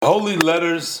Holy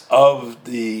Letters of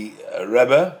the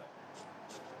Rebbe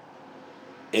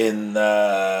in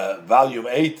volume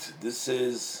 8. This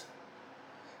is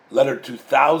letter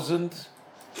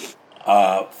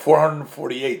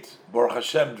 2448. Baruch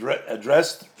Hashem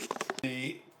addressed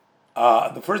the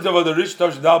first of the Rish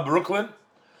Toshdal Brooklyn.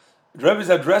 The Rebbe is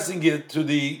addressing it to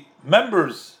the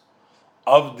members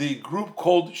of the group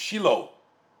called Shiloh.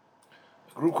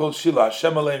 Hashem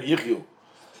Aleim Yichyu.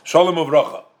 Shalom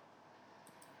Uvracha.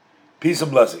 Peace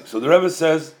and blessing. So the Rebbe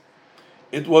says,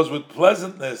 it was with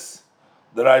pleasantness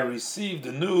that I received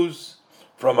the news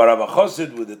from a Rav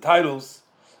Chosid with the titles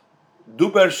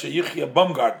Duber Sheyichya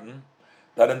Baumgarten,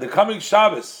 that in the coming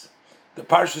Shabbos, the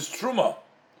Parshas Truma,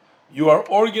 you are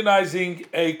organizing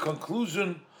a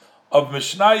conclusion of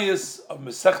Mishnayos, of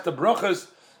Masechta Brachos,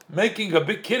 making a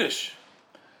big Kiddush.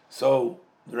 So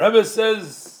the Rebbe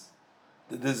says,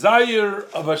 the desire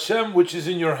of Hashem which is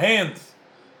in your hand,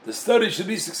 the study should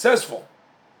be successful.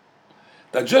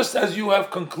 That just as you have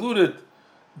concluded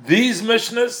these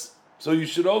Mishnahs, so you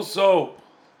should also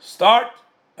start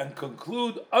and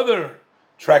conclude other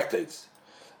tractates.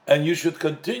 And you should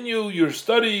continue your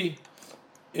study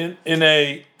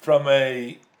from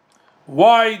a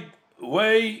wide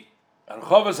way,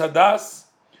 Archavas Hadas,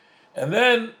 and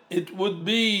then it would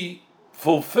be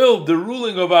fulfilled, the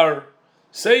ruling of our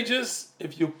sages.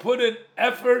 If you put in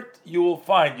effort, you will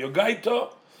find.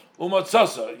 Yogaito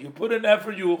umatzasa. You put in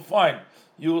effort, you will find.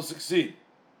 You will succeed.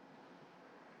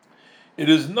 It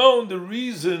is known the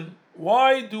reason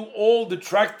why do all the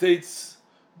tractates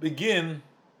begin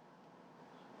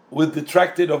with the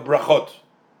tractate of Brachot.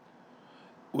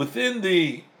 Within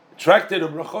the tractate of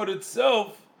Brachot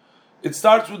itself, it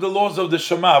starts with the laws of the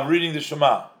Shema, reading the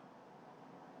Shema.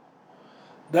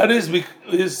 That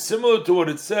is similar to what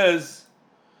it says,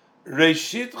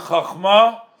 Reshit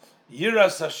Chachma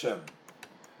Yiras Hashem.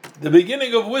 The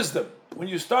beginning of wisdom. When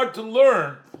you start to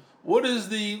learn what is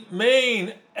the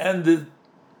main and the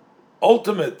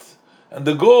ultimate and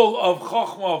the goal of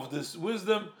Chachma, of this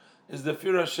wisdom, is the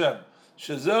fear of Hashem.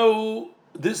 Shazehu,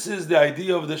 this is the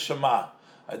idea of the Shema.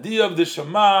 Idea of the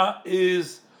Shema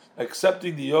is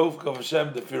accepting the yoke of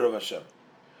Hashem, the fear of Hashem.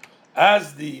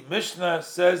 As the Mishnah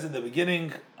says in the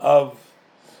beginning of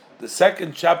the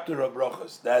second chapter of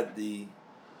Brachos, that the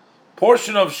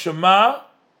portion of Shema,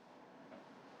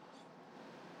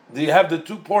 you have the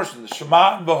two portions,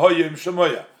 Shema and V'hoyim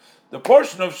Shemoya. The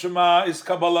portion of Shema is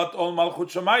Kabbalat Ol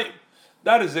Malchut Shemayim.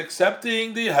 That is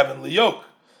accepting the heavenly yoke.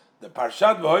 The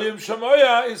Parshat V'hoyim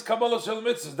Shemoya is Kabbalat Shel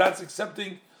Mitzvahs. That's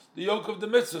accepting the yoke of the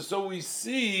mitzvah. So we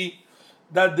see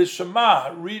that the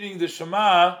Shema, reading the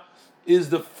Shema, is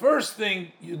the first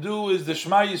thing you do, is the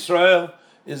Shema Yisrael,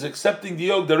 is accepting the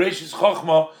yoke, the Reshis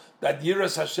Chochma, that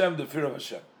Yiras Hashem, the fear of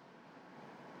Hashem.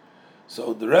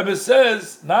 So the Rebbe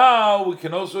says, now we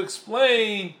can also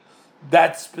explain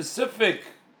that specific,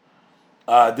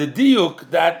 the diuk,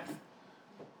 that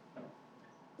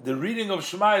the reading of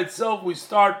Shema itself, we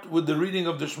start with the reading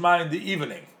of the Shema in the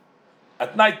evening,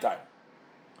 at nighttime.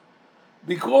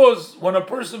 Because when a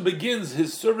person begins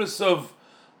his service to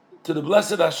the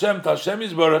blessed Hashem, to Hashem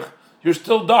Yisbarach, you're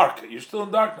still dark, you're still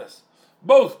in darkness.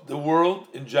 Both the world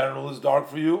in general is dark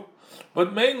for you,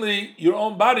 but mainly your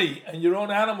own body and your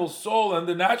own animal soul and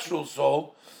the natural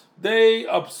soul, they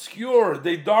obscure,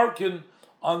 they darken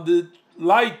on the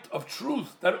light of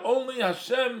truth, that only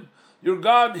Hashem, your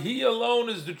God, He alone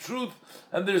is the truth,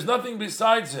 and there's nothing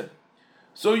besides Him.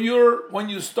 So when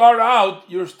you start out,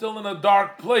 you're still in a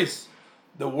dark place.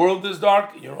 The world is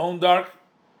dark, your own dark,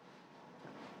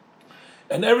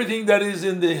 and everything that is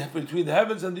between the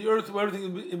heavens and the earth,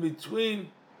 everything in between.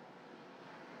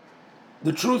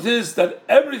 The truth is that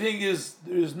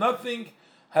nothing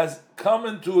has come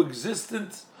into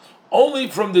existence only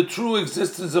from the true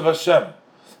existence of Hashem.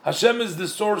 Hashem is the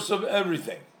source of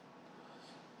everything.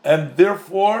 And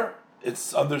therefore,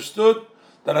 it's understood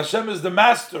that Hashem is the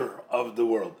master of the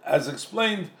world, as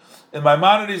explained in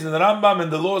Maimonides and the Rambam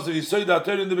and the laws of Yesod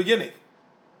HaTorah in the beginning.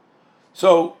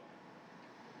 So,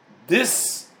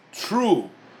 this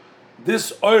true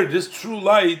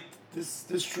light,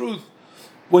 this truth,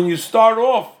 when you start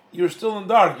off, you're still in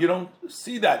dark. You don't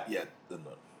see that yet.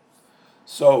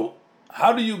 So,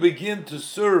 how do you begin to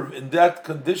serve in that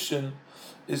condition?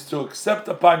 Is to accept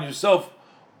upon yourself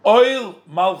oil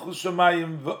malchus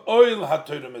shemayim ve'oil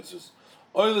haTorah mitzvos.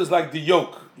 Oil is like the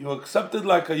yoke. You accept it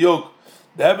like a yoke.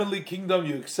 The heavenly kingdom,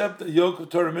 you accept a yoke of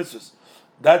Torah mitzvos.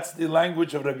 That's the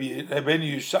language of Rabbeinu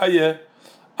Yeshaya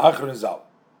Achron Zal.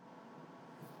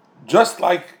 Just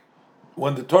like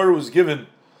when the Torah was given,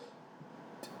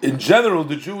 in general,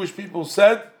 the Jewish people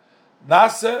said,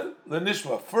 Nase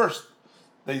lenishma. First,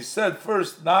 they said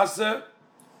first, Nase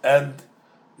and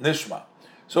nishma.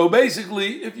 So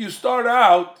basically, if you start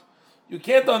out, you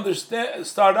can't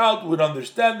start out with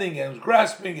understanding and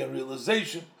grasping and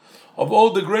realization of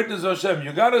all the greatness of Hashem.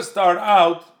 You got to start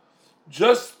out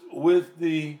just with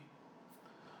the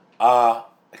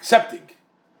accepting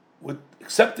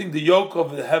the yoke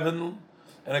of the heaven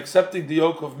and accepting the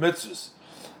yoke of mitzvahs.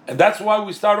 And that's why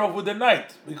we start off with the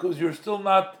night, because you're still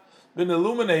not been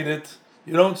illuminated,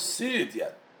 you don't see it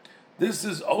yet. This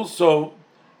is also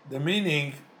the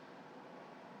meaning,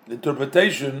 the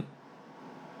interpretation,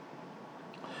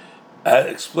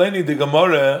 explaining the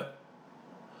Gemara,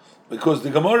 because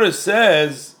the Gemara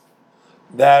says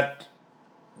that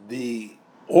the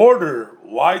order,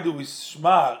 why do we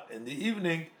Shema in the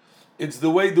evening, it's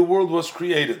the way the world was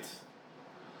created.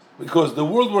 Because the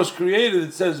world was created,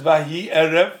 it says, Vahi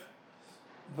Erev,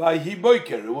 Vahi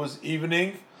Boiker. It was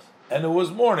evening and it was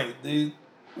morning. The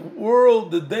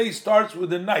world, the day starts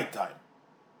with the nighttime.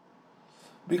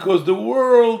 Because the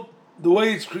world, the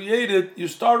way it's created, you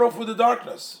start off with the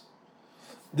darkness.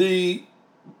 The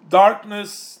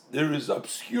darkness, there is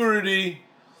obscurity,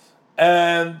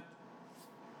 and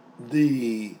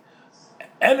the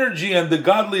energy and the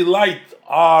godly light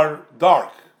are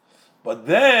dark. But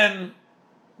then,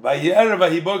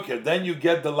 then you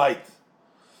get the light.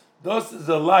 Thus is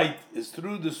the light is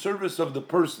through the service of the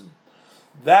person.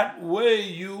 That way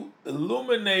you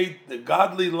illuminate the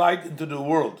godly light into the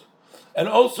world. And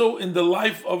also in the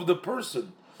life of the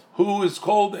person, who is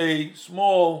called a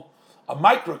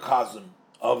microcosm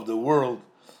of the world,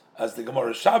 as the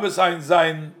Gemara Shabbos Ein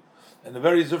Zayin, and the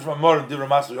very Zifra Mor and Divra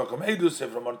Master Yocham Edus,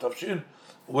 Zifra Mor Tavshin,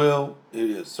 it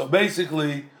is. So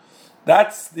basically,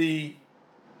 that's the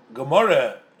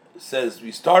Gemara says,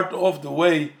 we start off the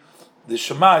way, the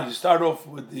Shema, you start off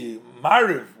with the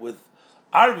Mariv, with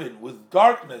Arvin, with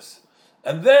darkness,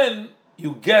 and then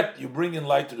you bring in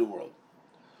light to the world.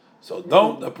 So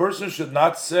a person should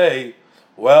not say,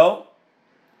 well,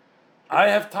 I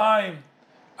have time,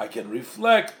 I can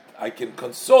reflect, I can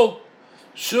consult,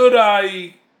 should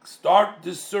I start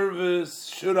this service,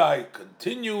 should I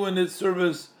continue in this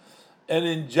service? And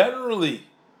in generally,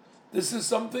 this is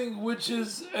something which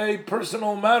is a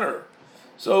personal matter.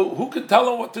 So who can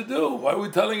tell him what to do? Why are we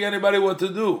telling anybody what to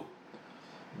do?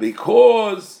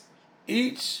 Because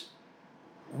each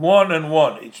man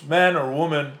or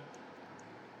woman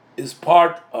is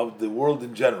part of the world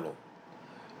in general.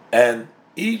 And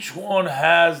each one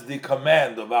has the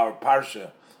command of our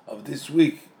parsha of this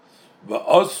week.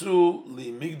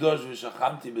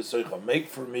 Make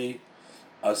for me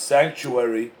a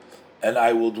sanctuary, and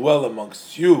I will dwell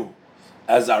amongst you.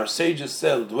 As our sages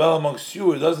said, dwell amongst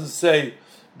you. It doesn't say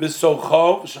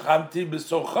b'sochov, shachanti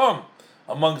b'socham,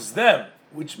 amongst them,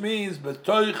 which means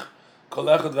b'toich kol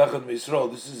echad v'echad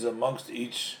miYisrael. This is amongst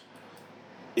each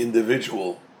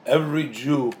individual. Every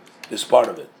Jew is part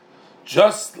of it.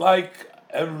 Just like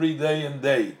every day and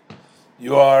day,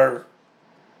 you are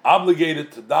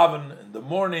obligated to daven in the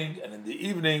morning and in the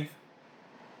evening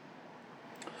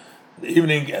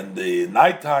and the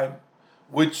nighttime,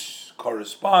 which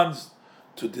corresponds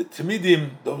to the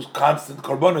timidim, those constant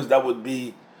korbanos. That would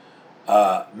be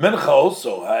mincha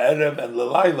also, ha'erev and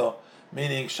lelayla,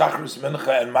 meaning shachris,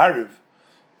 mincha, and mariv,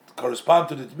 correspond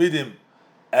to the timidim,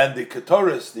 and the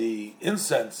ketoris, the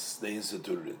incense, they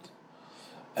instituted.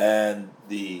 And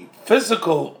the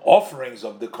physical offerings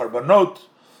of the korbanot,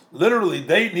 literally,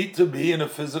 they need to be in a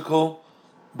physical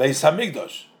Beis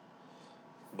Hamikdash.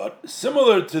 But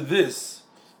similar to this,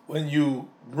 when you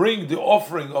bring the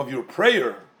offering of your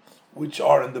prayer, which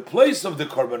are in the place of the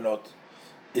korbanot,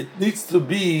 it needs to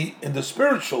be in the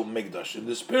spiritual Mikdash, in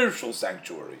the spiritual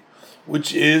sanctuary,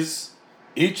 which is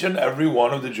each and every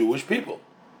one of the Jewish people.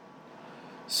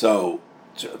 So,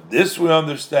 this we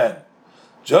understand.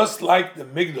 Just like the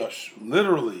Mikdash,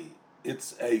 literally,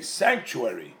 it's a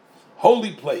sanctuary,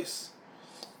 holy place,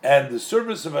 and the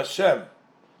service of Hashem,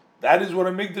 that is what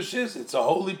a Mikdash is. It's a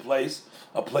holy place,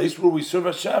 a place where we serve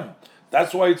Hashem.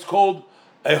 That's why it's called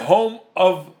a home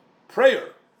of prayer.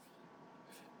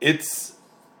 We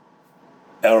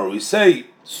say,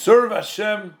 serve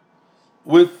Hashem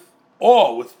with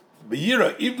awe, with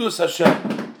biyira, ibdus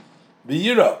Hashem,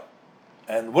 biyira.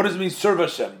 And what does it mean, serve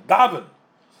Hashem? Daven.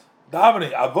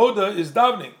 Davening, avoda is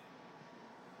davening.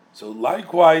 So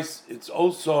likewise, it's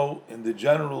also in the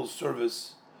general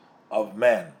service of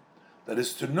man. That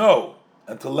is to know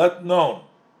and to let known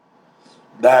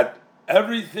that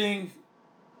everything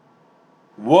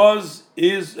was,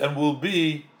 is, and will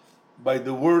be by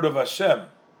the word of Hashem.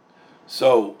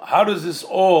 So how does this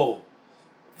all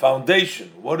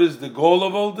foundation, what is the goal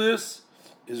of all this?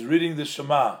 Is reading the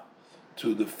Shema,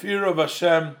 to the fear of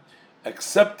Hashem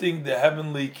accepting the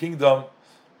heavenly kingdom.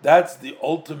 That's the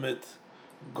ultimate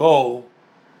goal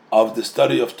of the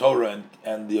study of Torah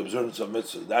and the observance of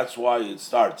mitzvah. That's why it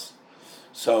starts.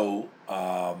 So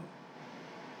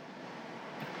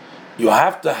you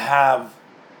have to have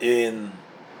in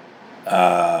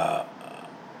a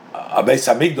Beis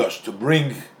Hamikdash to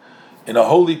bring in a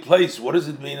holy place. What does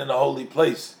it mean in a holy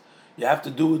place? You have to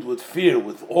do it with fear,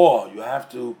 with awe. You have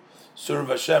to serve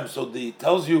Hashem. So it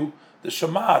tells you the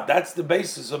Shema. That's the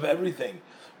basis of everything.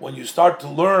 When you start to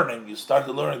learn,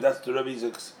 that's the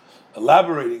Rebbe's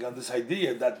elaborating on this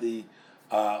idea that the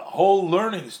whole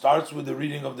learning starts with the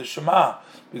reading of the Shema,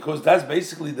 because that's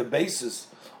basically the basis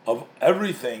of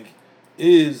everything,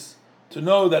 is to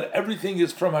know that everything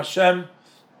is from Hashem,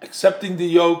 accepting the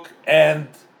yoke, and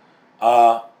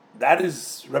that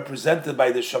is represented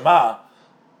by the Shema,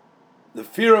 the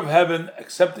fear of heaven,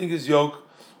 accepting his yoke,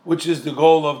 which is the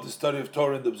goal of the study of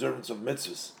Torah and the observance of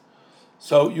mitzvahs.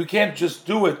 So you can't just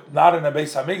do it not in a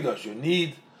Beis Hamikdash. You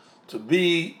need to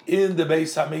be in the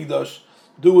Beis Hamikdash,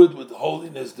 do it with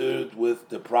holiness, do it with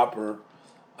the proper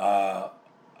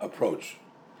approach.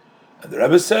 And the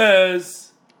Rebbe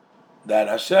says that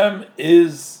Hashem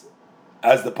is,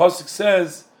 as the Pasuk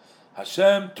says,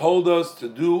 Hashem told us to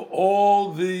do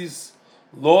all these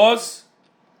laws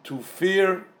to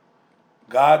fear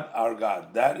God, our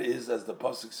God. That is, as the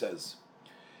Pasuk says.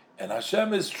 And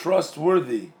Hashem is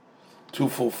trustworthy to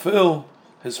fulfill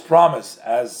his promise,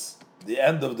 as the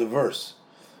end of the verse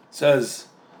says,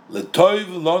 L'toiv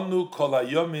lanu kol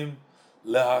hayomim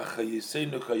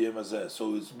lehachayiseinu kayom hazeh.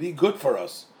 So it's be good for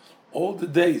us all the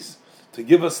days, to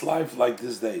give us life like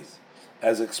these days,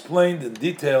 as explained in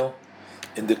detail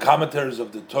in the commentaries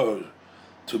of the Torah,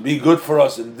 to be good for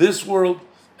us in this world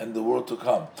and the world to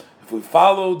come. If we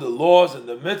follow the laws and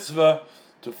the mitzvah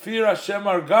to fear Hashem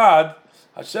our God,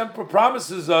 Hashem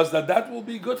promises us that will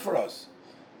be good for us.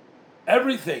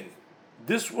 Everything,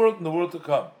 this world and the world to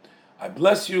come. I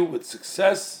bless you with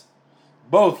success,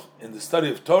 both in the study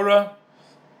of Torah,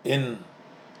 in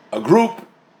a group,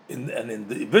 and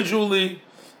individually,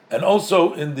 and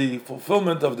also in the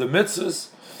fulfillment of the mitzvahs,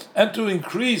 and to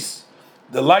increase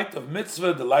the light of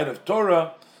mitzvah, the light of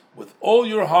Torah, with all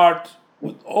your heart,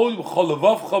 with all b'chol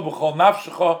levavcha, b'chol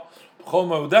nafshecha, b'chol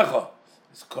ma'odecha.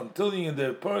 It's continuing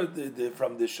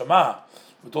from the Shema,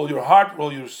 with all your heart, with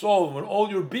all your soul, with all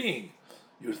your being,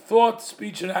 your thought,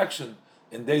 speech, and action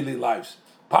in daily lives.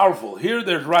 Powerful. Here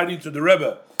they're writing to the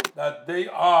Rebbe that they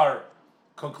are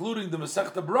concluding the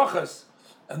Masechta Brachas,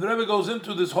 and the Rebbe goes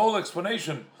into this whole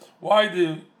explanation. Why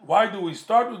do we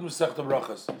start with Masechta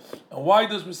Brachas? And why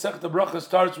does Masechta Brachas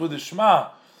starts with the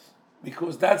Shema?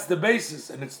 Because that's the basis,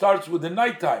 and it starts with the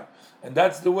nighttime, and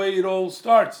that's the way it all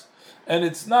starts. And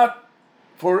it's not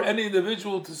for any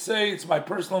individual to say it's my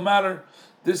personal matter.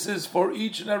 This is for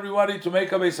each and everybody to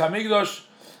make a Beis Hamikdash,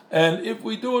 and if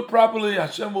we do it properly,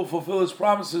 Hashem will fulfill His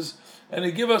promises, and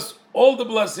He give us all the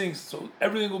blessings, so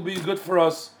everything will be good for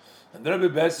us. And the Rebbe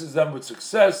blesses them with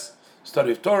success,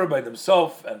 study of Torah by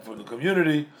themselves and for the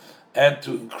community, and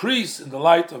to increase in the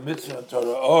light of mitzvah and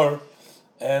Torah,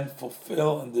 and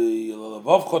fulfill in the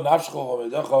levavcha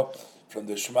nafshecha from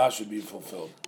the Shema should be fulfilled.